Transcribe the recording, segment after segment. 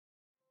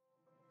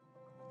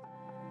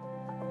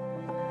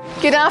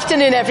Good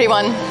afternoon,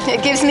 everyone.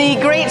 It gives me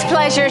great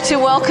pleasure to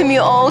welcome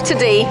you all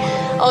today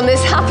on this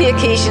happy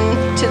occasion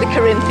to the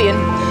Corinthian.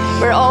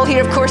 We're all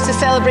here, of course, to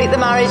celebrate the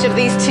marriage of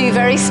these two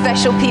very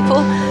special people,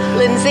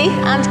 Lynsey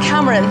and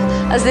Cameron,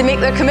 as they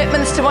make their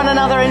commitments to one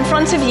another in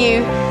front of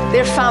you,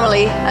 their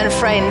family and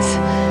friends.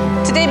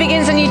 Today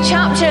begins a new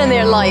chapter in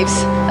their lives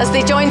as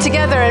they join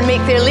together and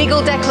make their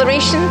legal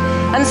declaration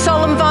and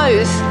solemn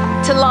vows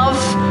to love,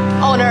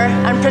 honour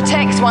and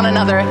protect one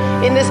another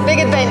in this big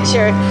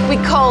adventure we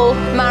call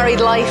married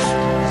life.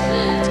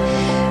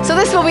 So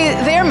this will be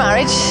their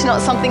marriage,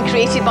 not something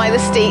created by the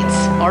state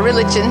or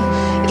religion.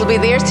 It'll be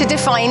theirs to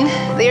define,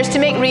 theirs to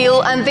make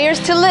real, and theirs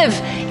to live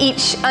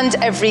each and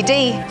every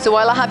day. So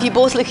while I have you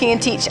both looking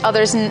into each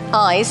other's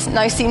eyes,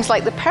 now seems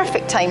like the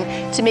perfect time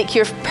to make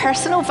your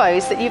personal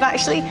vows that you've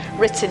actually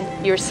written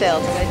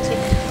yourselves.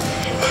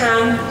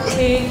 Cam, to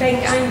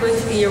think I'm going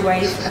to be your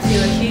wife, I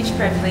feel a huge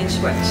privilege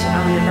which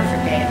I'll never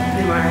forget,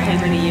 no matter how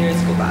many years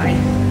go by.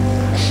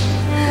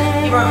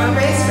 You are my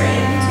best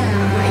friend,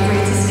 my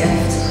greatest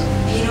gift.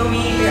 You know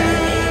me better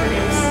than anyone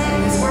else in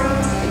this world,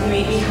 and you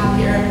make me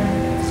happier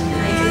than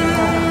I could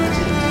ever have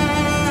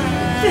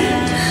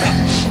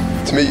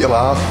imagined. To make you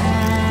laugh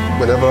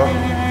whenever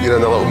you're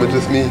in a little mood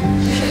with me.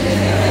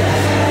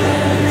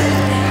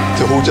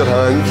 To hold your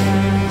hand,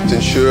 to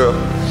ensure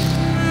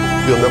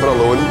you're never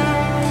alone.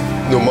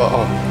 No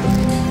matter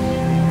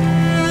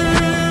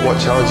what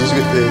challenges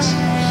we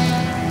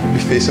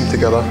face them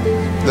together,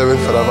 now and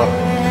forever,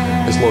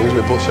 as long as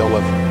we both shall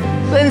live.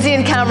 Lynsey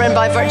and Cameron,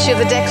 by virtue of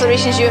the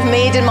declarations you have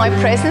made in my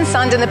presence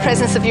and in the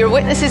presence of your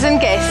witnesses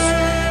and guests,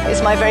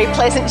 it's my very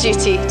pleasant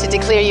duty to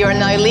declare you are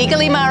now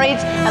legally married,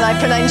 and I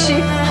pronounce you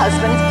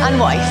husband and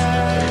wife.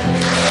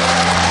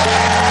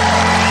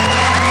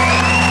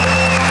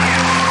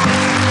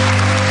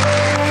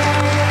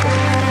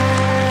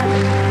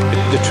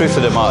 The truth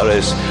of the matter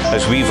is,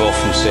 as we've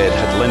often said,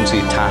 had Lynsey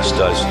tasked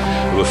us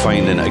with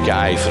finding a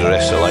guy for the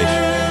rest of life,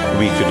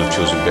 we couldn't have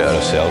chosen better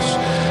ourselves.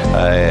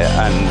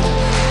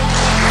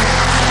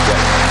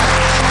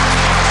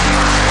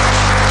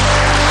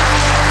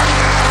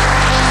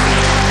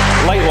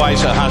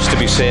 Likewise, it has to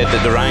be said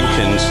that the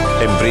Rankins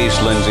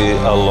embraced Lynsey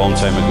a long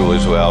time ago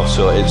as well,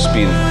 so it's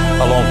been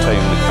a long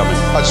time coming.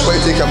 I just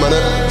want to take a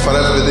minute for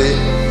everybody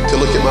to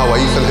look at my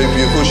wife and how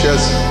beautiful she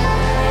is.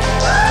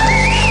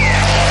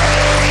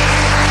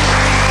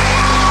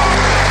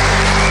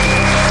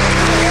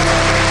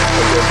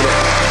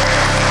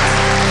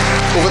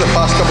 Over the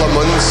past couple of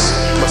months,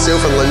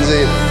 myself and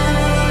Lynsey,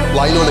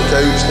 lying on the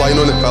couch,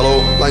 lying on the pillow,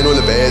 lying on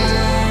the bed,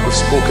 we've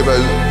spoke about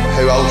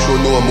how I'll show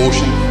no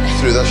emotion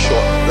through this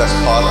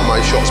part of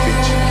my short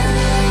speech.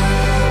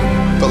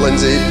 But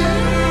Lynsey,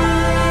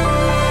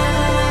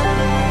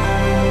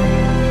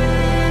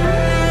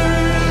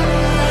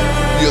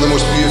 you're the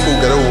most beautiful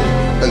girl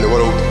in the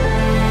world,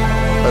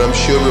 and I'm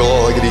sure we'll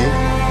all agree.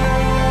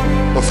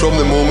 And from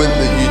the moment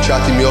that you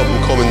chatted me up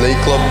in Common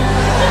Nightclub,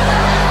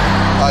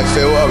 I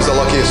felt I was the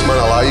luckiest man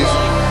alive.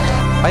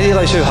 I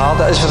realise how hard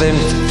it is for them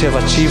to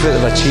have achieved what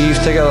they've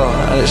achieved together,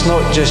 and it's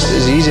not just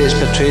as easy as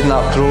portrayed in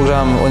that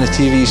programme on the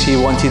TV you see,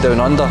 Wanted Down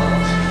Under.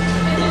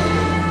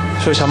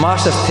 So it's a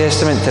massive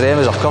testament to them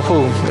as a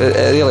couple.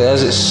 It really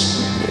is.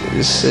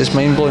 It's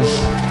mind-blowing.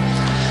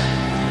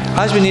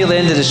 As we near the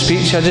end of the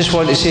speech, I just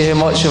want to say how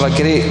much of a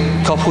great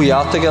couple you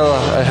are together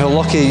and how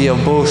lucky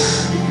you're both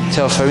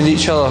to have found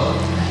each other.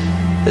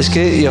 It's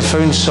great that you've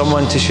found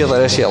someone to share the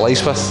rest of your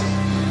lives with.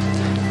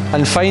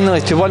 And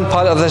finally, to one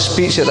part of this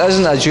speech that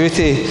isn't a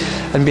duty,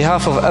 on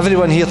behalf of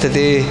everyone here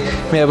today,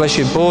 may I wish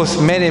you both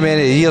many,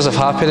 many years of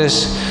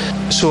happiness.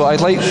 So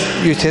I'd like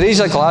you to raise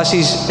your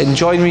glasses and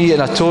join me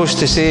in a toast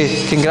to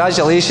say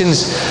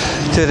congratulations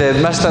to the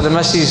Mr. and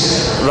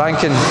Mrs.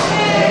 Rankin.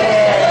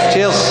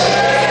 Cheers.